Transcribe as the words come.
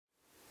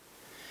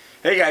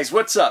Hey guys,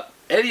 what's up?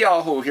 Eddie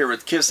Aho here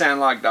with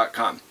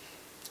KissAnalog.com.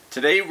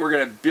 Today we're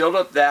going to build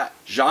up that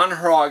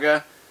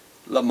HIraga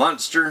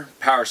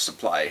Power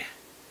Supply.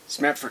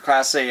 It's meant for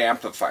Class A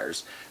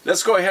amplifiers.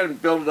 Let's go ahead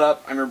and build it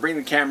up. I'm going to bring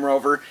the camera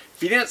over.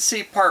 If you didn't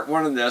see part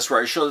 1 of this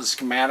where I show the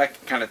schematic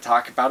and kind of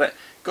talk about it,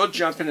 go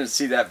jump in and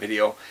see that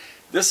video.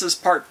 This is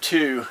part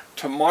 2.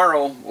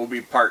 Tomorrow will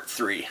be part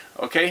 3.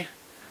 Okay?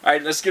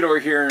 Alright, let's get over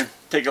here and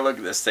take a look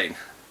at this thing.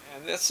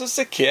 And this is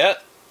the kit.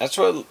 That's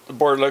what the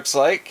board looks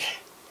like.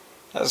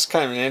 That's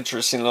kind of an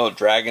interesting little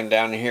dragon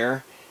down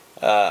here.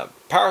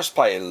 Power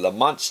supply Le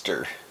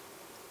Monster.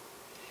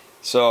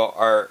 So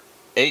our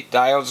 8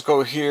 diodes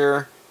go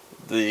here.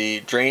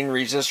 The drain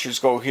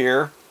resistors go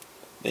here.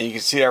 Then you can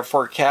see our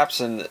 4 caps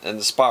and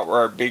the spot where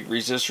our big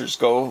resistors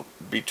go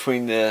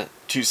between the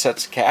 2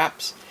 sets of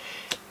caps.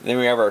 And then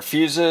we have our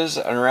fuses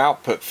and our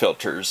output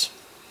filters.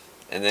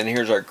 And then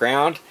here's our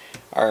ground,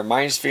 our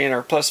minus V and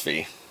our plus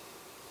V.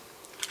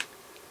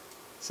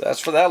 So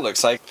that's what that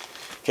looks like.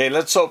 Okay,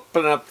 let's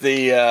open up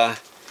the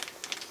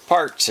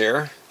parts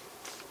here.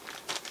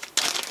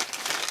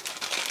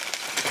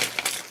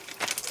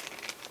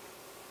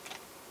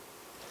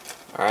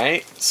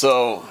 Alright,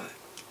 so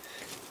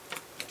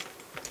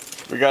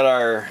we got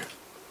our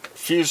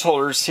fuse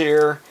holders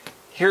here.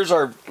 Here's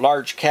our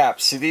large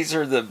caps. See, these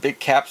are the big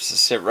caps that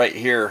sit right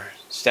here,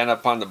 stand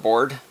up on the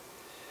board.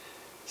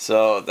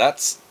 So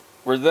that's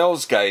where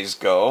those guys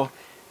go.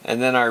 And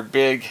then our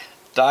big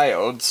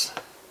diodes.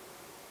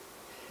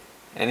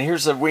 And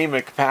here's the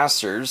WEMA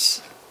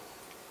capacitors,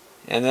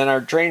 and then our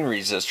drain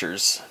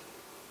resistors,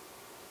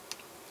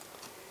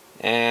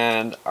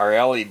 and our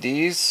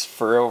LEDs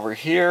for over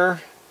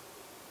here.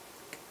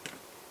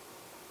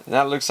 And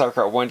that looks like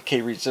our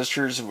 1K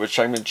resistors, which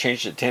I'm going to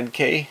change to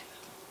 10K.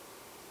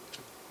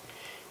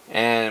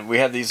 And we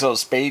have these little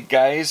spade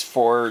guys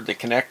for the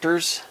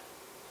connectors,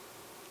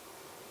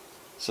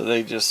 so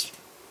they just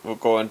will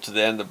go into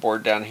the end of the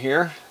board down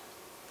here,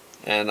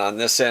 and on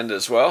this end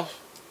as well.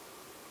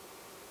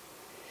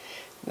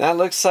 That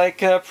looks like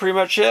pretty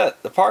much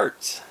it, the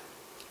parts.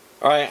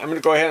 Alright, I'm going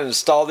to go ahead and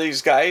install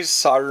these guys,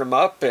 solder them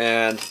up,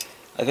 and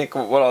I think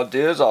what I'll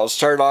do is I'll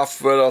start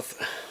off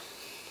with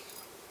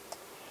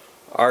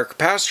our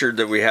capacitor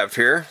that we have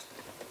here.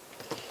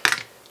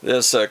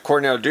 This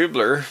Cornell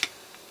Doubler.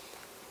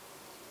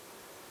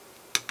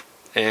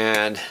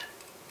 And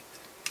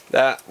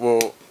that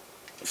will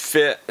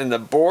fit in the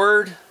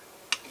board.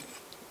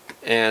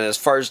 And as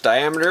far as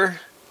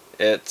diameter,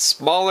 it's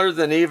smaller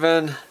than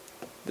even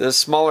this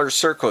smaller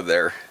circle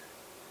there,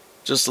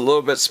 just a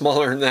little bit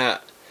smaller than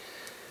that.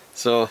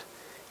 So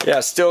yeah,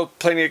 still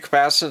plenty of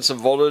capacitance and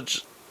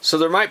voltage. So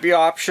there might be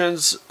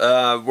options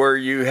where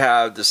you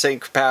have the same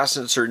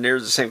capacitance or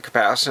near the same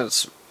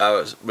capacitance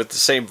with the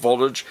same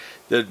voltage.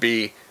 That'd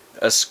be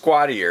a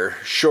squattier,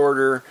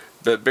 shorter,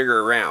 but bigger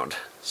around.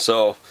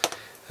 So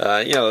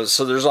you know,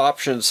 so there's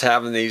options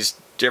having these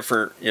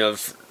different, you know,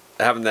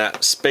 having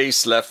that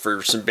space left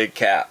for some big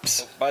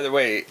caps. By the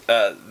way,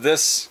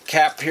 this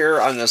cap here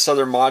on this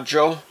other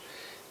module,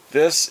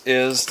 this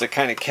is the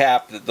kind of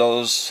cap that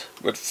those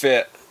would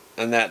fit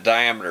in that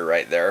diameter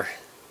right there.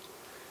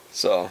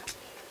 So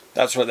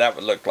that's what that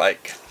would look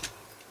like.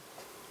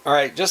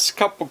 Alright, just a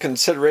couple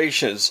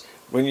considerations.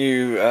 When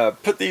you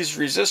put these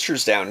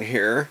resistors down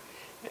here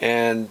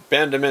and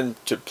bend them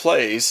into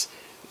place,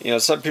 you know,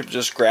 some people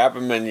just grab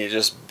them and you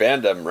just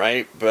bend them,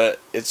 right?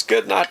 But it's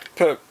good not to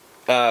put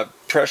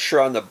pressure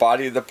on the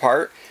body of the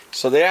part.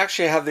 So they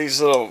actually have these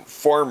little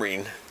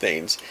forming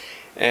things,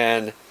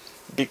 and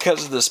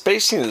because of the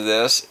spacing of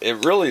this,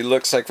 it really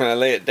looks like when I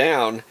lay it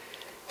down,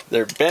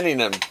 they're bending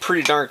them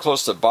pretty darn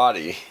close to the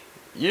body.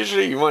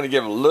 Usually you want to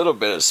give a little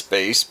bit of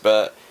space,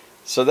 but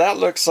so that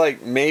looks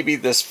like maybe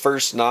this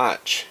first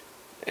notch,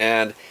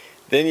 and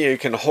then you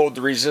can hold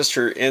the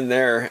resistor in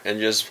there and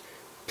just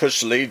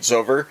push the leads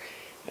over,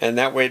 and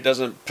that way it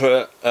doesn't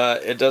put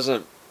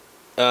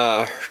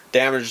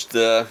damage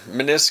the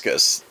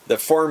meniscus, the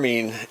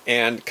forming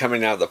and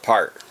coming out of the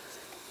part.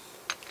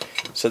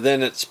 So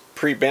then it's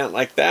pre-bent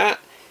like that,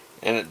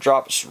 and it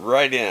drops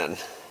right in.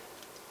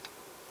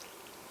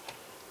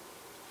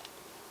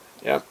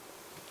 Yep,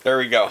 there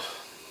we go.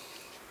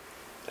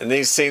 And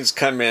these things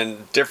come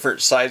in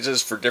different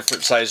sizes for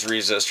different size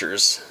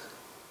resistors.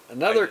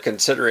 Another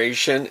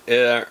consideration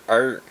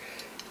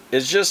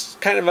is just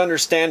kind of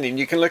understanding.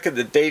 You can look at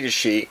the data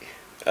sheet.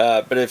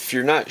 But if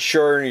you're not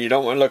sure and you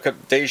don't want to look up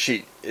the data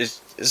sheet,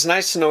 it's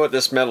nice to know what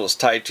this metal is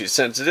tied to.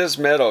 Since it is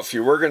metal, if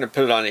you were going to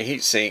put it on a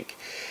heat sink,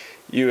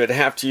 you would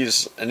have to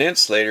use an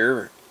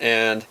insulator.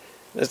 And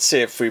let's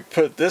see, if we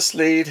put this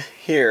lead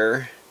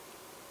here,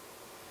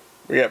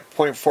 we got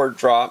 0.4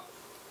 drop,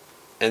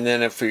 and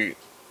then if we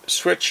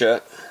switch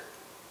it,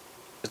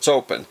 it's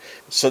open.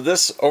 So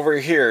this over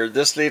here,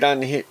 this lead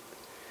on here,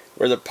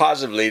 where the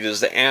positive lead is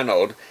the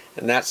anode,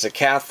 and that's the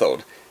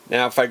cathode.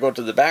 Now if I go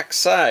to the back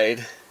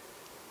side,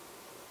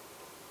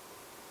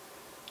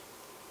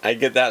 I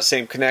get that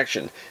same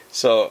connection.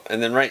 So,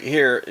 and then right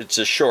here it's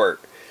a short.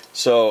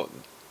 So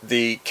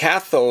the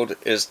cathode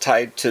is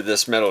tied to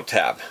this metal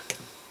tab.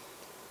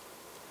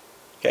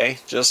 Okay,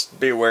 just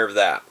be aware of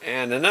that.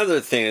 And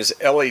another thing is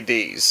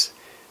LEDs.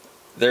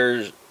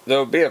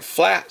 There'll be a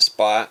flat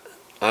spot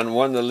on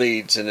one of the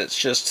leads, and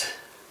it's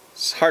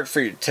hard for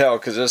you to tell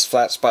because this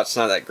flat spot's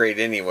not that great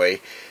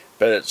anyway,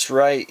 but it's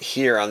right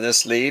here on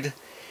this lead,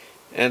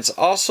 and it's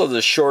also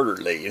the shorter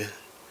lead.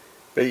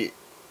 But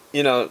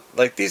you know,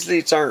 like these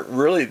leads aren't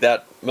really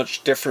that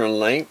much different in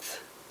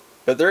length,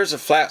 but there's a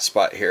flat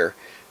spot here.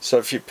 So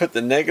if you put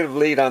the negative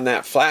lead on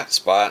that flat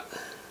spot,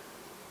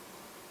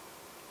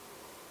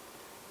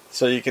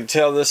 so you can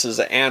tell this is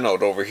the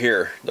anode over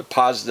here. The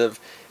positive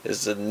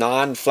is the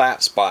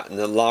non-flat spot in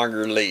the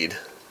longer lead.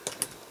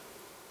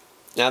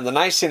 Now the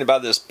nice thing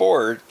about this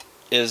board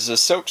is the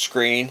silk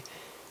screen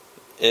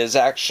is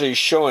actually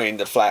showing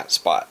the flat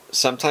spot.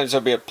 Sometimes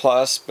there'll be a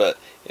plus, but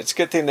it's a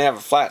good thing to have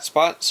a flat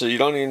spot, so you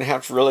don't even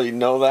have to really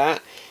know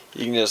that.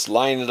 You can just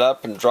line it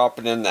up and drop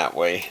it in that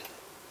way.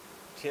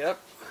 Tip.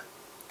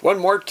 One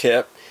more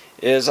tip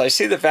is I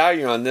see the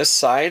value on this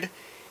side,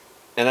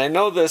 and I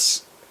know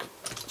this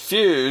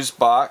fuse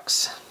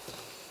box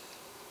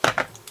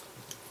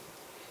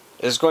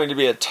is going to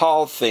be a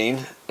tall thing,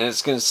 and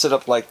it's going to sit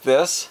up like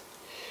this.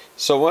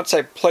 So once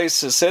I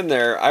place this in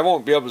there, I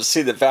won't be able to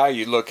see the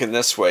value looking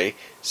this way.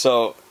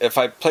 So if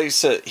I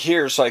place it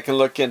here so I can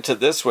look into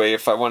this way,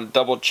 if I want to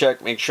double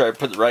check, make sure I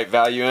put the right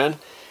value in,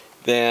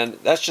 then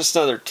that's just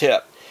another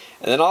tip.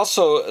 And then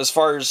also, as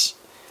far as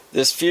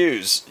this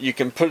fuse, you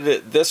can put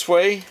it this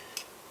way,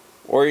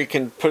 or you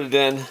can put it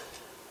in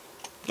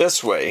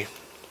this way.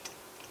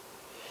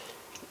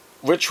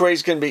 Which way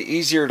is going to be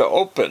easier to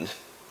open?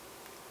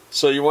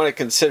 So you want to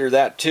consider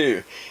that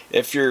too.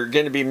 If you're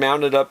going to be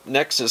mounted up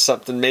next to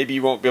something, maybe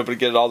you won't be able to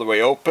get it all the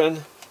way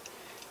open.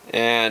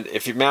 And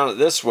if you mount it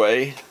this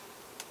way,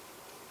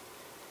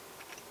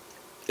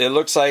 it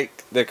looks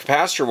like the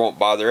capacitor won't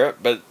bother it,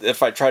 but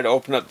if I try to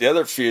open up the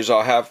other fuse,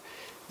 I'll have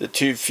the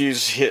two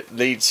fuse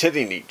leads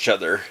hitting each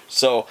other.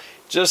 So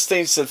just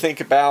things to think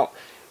about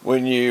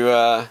when you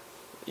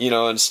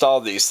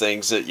install these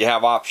things, that you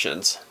have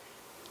options.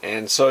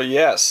 And so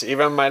yes,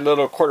 even my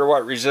little 1/4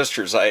 watt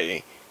resistors,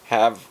 I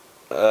have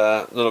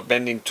a little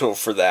bending tool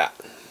for that.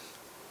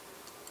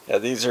 Yeah,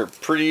 these are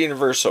pretty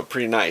universal,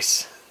 pretty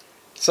nice.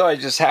 So I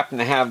just happen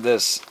to have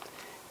this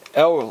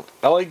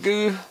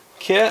HIraga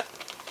kit,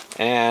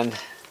 and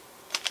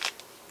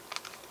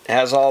it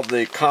has all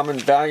the common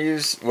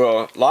values,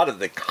 well, a lot of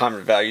the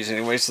common values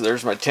anyway. So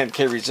there's my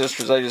 10K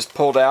resistors I just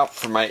pulled out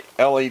for my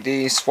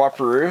LED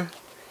swapperoo.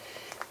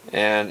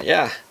 And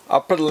yeah,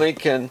 I'll put a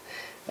link in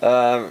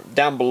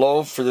down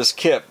below for this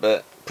kit,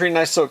 but pretty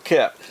nice little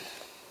kit.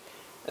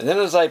 And then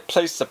as I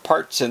place the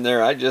parts in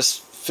there, I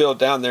just fill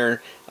down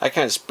there. I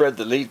kind of spread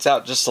the leads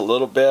out just a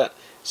little bit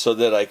so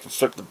that I can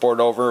flip the board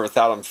over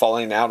without them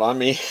falling out on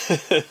me.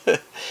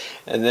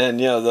 And then,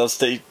 you know, they'll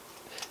stay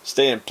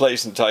in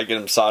place until I get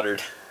them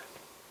soldered.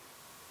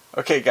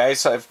 Okay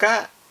guys, so I've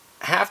got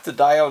half the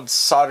diodes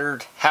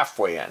soldered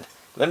halfway in.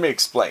 Let me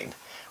explain.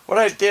 What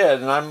I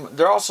did, and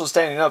they're also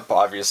standing up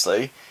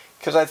obviously,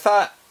 because I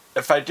thought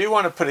if I do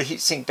want to put a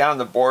heatsink down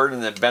the board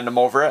and then bend them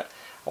over it,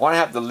 I want to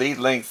have the lead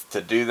length to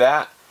do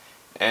that.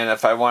 And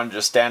if I want to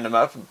just stand them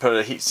up and put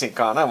a heatsink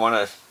on, I want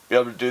to be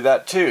able to do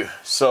that too.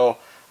 So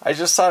I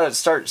just thought I'd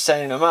start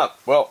standing them up.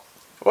 Well,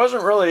 it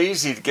wasn't really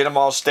easy to get them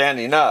all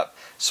standing up.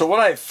 So what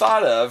I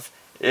thought of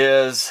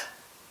is,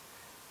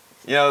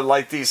 you know,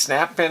 like these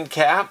snap pin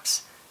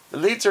caps, the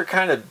leads are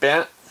kind of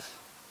bent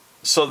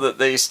so that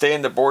they stay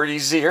in the board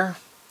easier.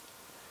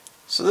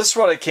 So this is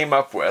what I came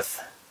up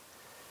with.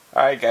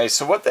 Alright guys,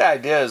 so what the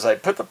idea is, I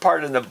put the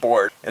part in the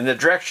board in the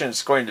direction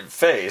it's going to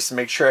face,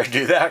 make sure I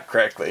do that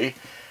correctly,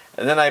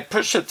 and then I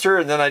push it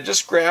through, and then I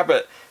just grab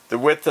it the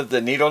width of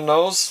the needle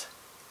nose,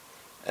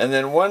 and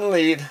then one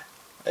lead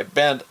I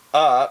bend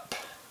up,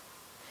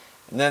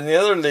 and then the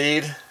other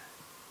lead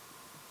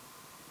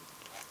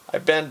I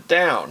bend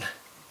down,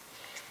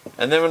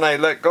 and then when I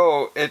let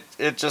go,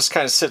 it just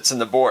kind of sits in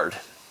the board.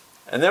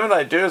 And then what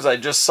I do is I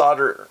just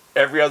solder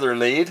every other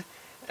lead,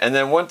 and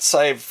then once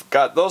I've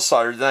got those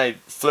soldered, then I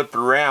flip it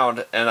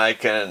around and I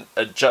can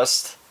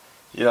adjust,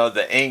 you know,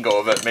 the angle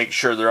of it, make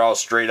sure they're all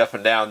straight up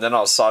and down. Then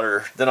I'll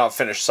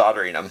finish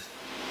soldering them.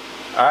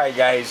 Alright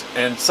guys,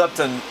 and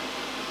something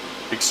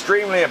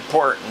extremely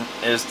important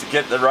is to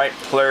get the right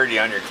polarity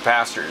on your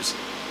capacitors.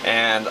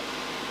 And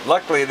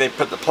luckily they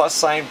put the plus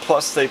sign,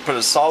 plus they put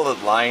a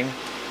solid line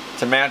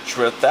to match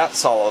with that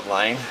solid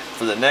line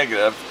for the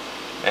negative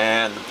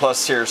and the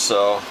plus here,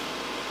 so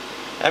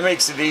that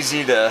makes it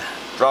easy to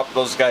drop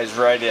those guys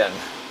right in.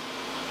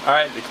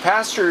 Alright, the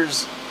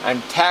capacitors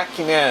I'm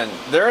tacking in,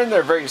 they're in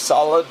there very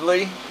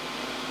solidly,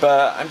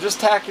 but I'm just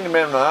tacking them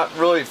in. I'm not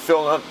really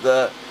filling up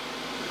the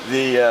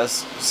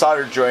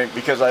solder joint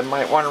because I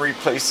might want to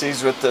replace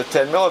these with the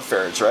 10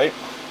 millifarads, right?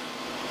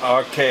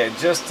 Okay,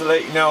 just to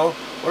let you know,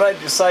 what I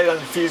decided on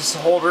the fuse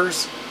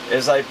holders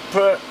is I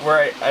put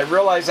where I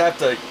realize I have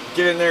to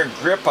get in there and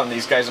grip on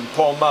these guys and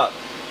pull them up.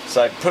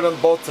 So I put them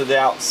both to the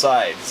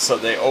outside so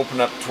they open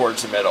up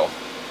towards the middle.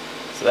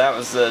 So that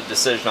was the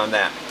decision on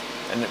that.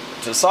 And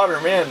to solder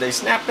them in, they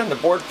snapped in the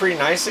board pretty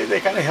nicely. They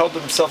kind of held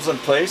themselves in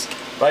place.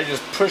 But I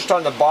just pushed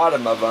on the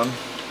bottom of them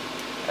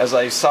as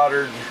I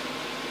soldered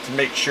to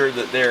make sure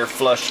that they're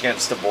flush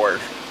against the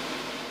board.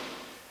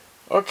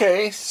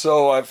 Okay,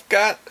 so I've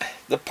got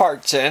the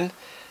parts in.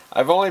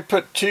 I've only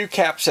put 2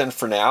 caps in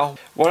for now.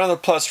 One on the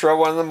plus rail,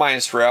 one on the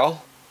minus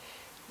rail.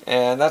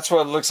 And that's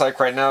what it looks like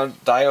right now.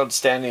 Diode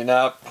standing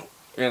up.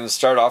 We're going to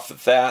start off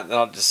with that, and then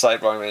I'll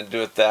decide what I'm going to do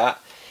with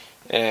that.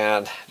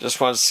 And just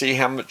want to see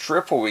how much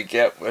ripple we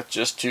get with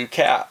just 2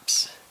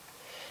 caps.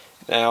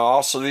 Now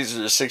also these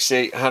are the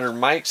 6800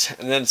 mics,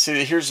 and then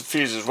see, here's the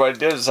fuses. What I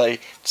did is I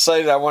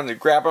decided I wanted to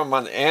grab them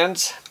on the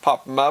ends,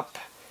 pop them up,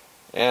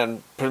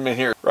 and put them in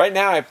here. Right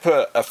now I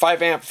put a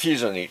 5 amp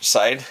fuse on each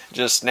side,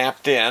 just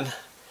snapped in.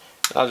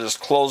 I'll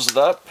just close it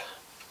up.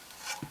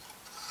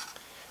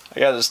 I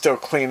got to still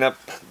clean up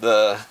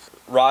the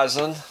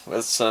rosin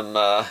with some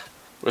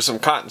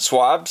cotton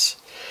swabs.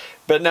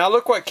 But now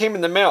look what came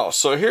in the mail.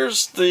 So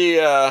here's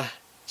the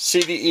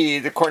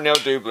CDE, the Cornell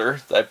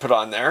doubler that I put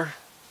on there.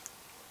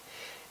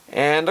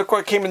 And look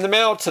what came in the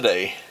mail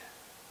today.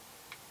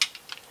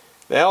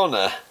 The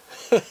Elna.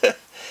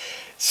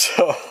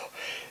 So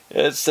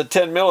it's the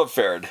 10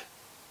 millifarad.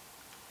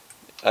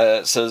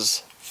 It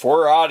says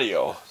for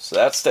audio. So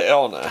that's the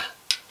Elna.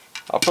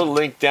 I'll put a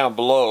link down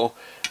below.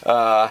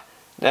 Now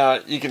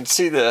you can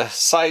see the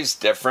size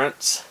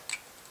difference.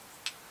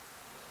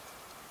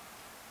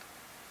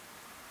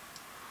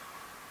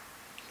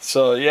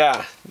 So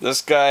yeah,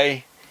 this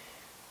guy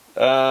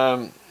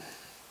kind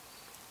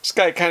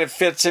of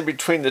fits in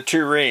between the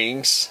 2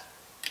 rings,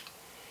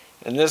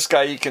 and this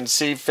guy you can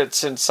see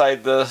fits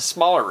inside the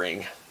smaller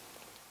ring.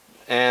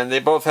 And they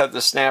both have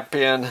the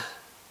snap-in,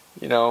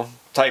 you know,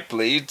 type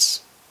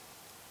leads.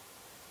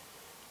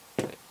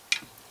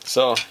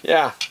 So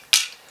yeah,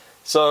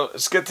 so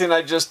it's a good thing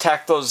I just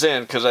tacked those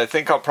in, because I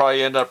think I'll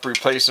probably end up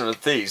replacing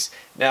with these.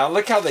 Now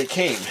look how they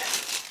came.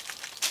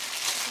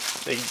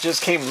 They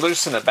just came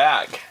loose in a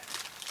bag.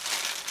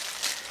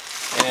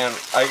 And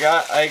I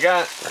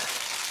got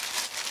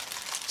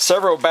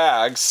several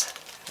bags.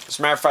 As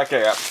a matter of fact,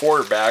 I got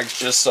 4 bags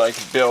just so I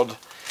could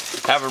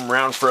have them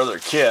around for other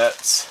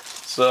kits.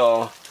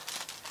 So,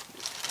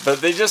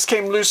 but they just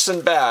came loose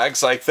in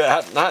bags like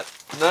that. Not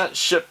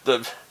shipped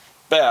the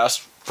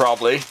best,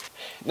 probably.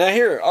 Now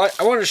here, I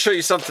want to show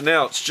you something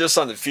else just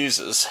on the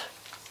fuses.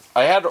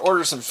 I had to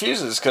order some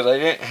fuses because I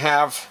didn't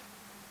have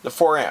the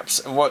 4 amps.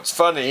 And what's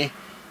funny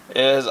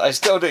is I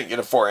still didn't get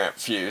a 4 amp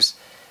fuse.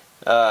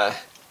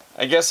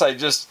 I guess I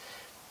just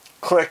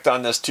clicked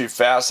on this too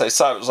fast. I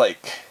saw it was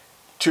like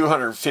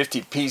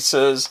 250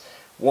 pieces,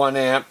 1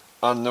 amp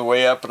on the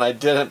way up, and I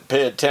didn't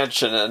pay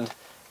attention, and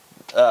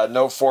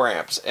no 4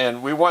 amps.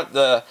 And we want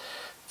the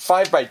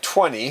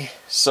 5x20,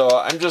 so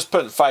I'm just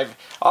putting 5.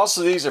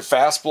 Also, these are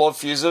fast blow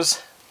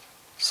fuses,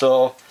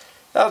 so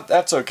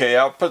that's okay.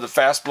 I'll put the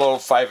fast blow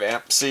 5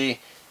 amp C,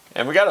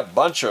 and we got a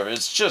bunch of them.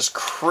 It's just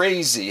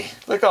crazy.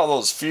 Look at all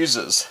those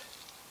fuses.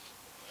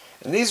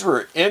 And these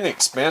were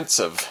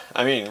inexpensive.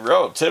 I mean,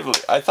 relatively.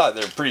 I thought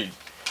they were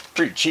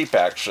pretty cheap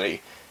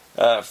actually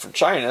from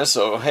China.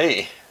 So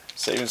hey,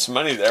 saving some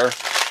money there.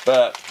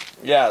 But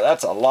yeah,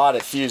 that's a lot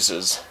of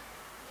fuses.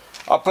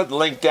 I'll put the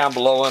link down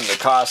below and the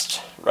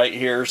cost right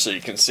here so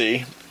you can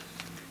see.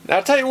 Now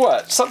I'll tell you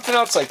what, something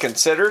else I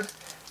considered.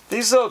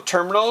 These little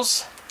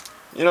terminals,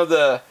 you know,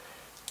 the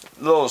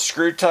little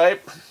screw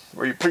type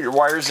where you put your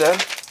wires in.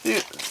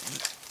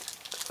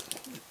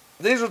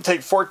 These will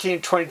take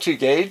 14-22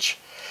 gauge.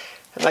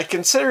 And I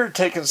considered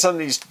taking some of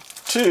these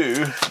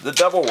 2, the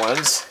double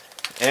ones,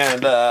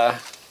 and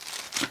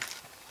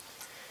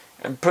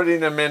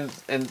putting them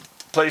in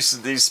place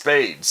of these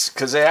spades,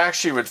 because they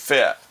actually would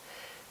fit.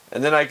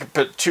 And then I could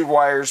put 2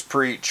 wires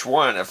per each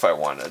one if I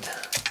wanted.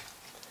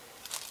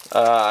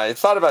 I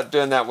thought about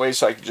doing that way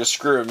so I could just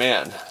screw them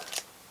in.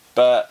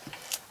 But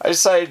I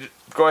decided to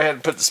go ahead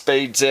and put the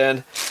spades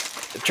in.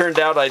 It turned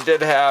out I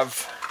did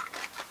have,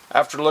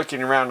 after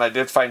looking around, I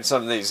did find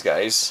some of these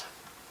guys.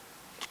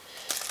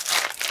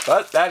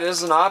 But that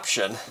is an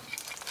option.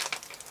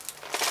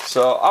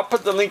 So I'll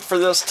put the link for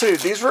this too.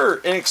 These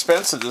were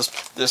inexpensive,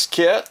 this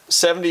kit,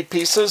 70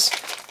 pieces.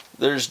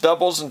 There's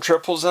doubles and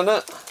triples in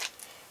it.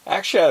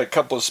 Actually, I had a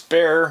couple of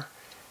spare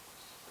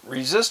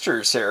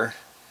resistors here.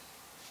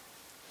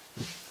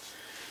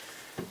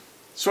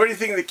 So what do you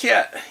think of the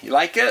kit? You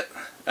like it?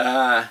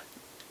 Let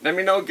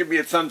me know, give me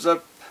a thumbs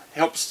up.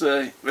 Helps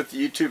with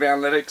the YouTube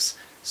analytics.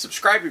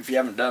 Subscribe if you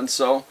haven't done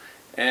so.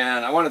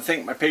 And I want to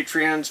thank my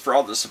Patreons for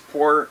all the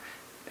support,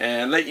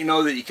 and let you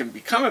know that you can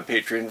become a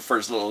patron for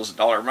as little as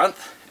 $1 a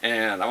month.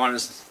 And I want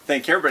to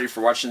thank everybody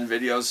for watching the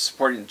videos,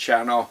 supporting the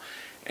channel,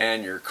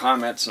 and your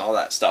comments and all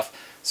that stuff.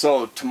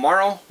 So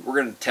tomorrow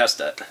we're going to test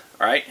it.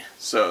 Alright,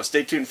 so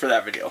stay tuned for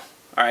that video.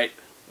 Alright,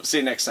 we'll see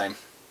you next time.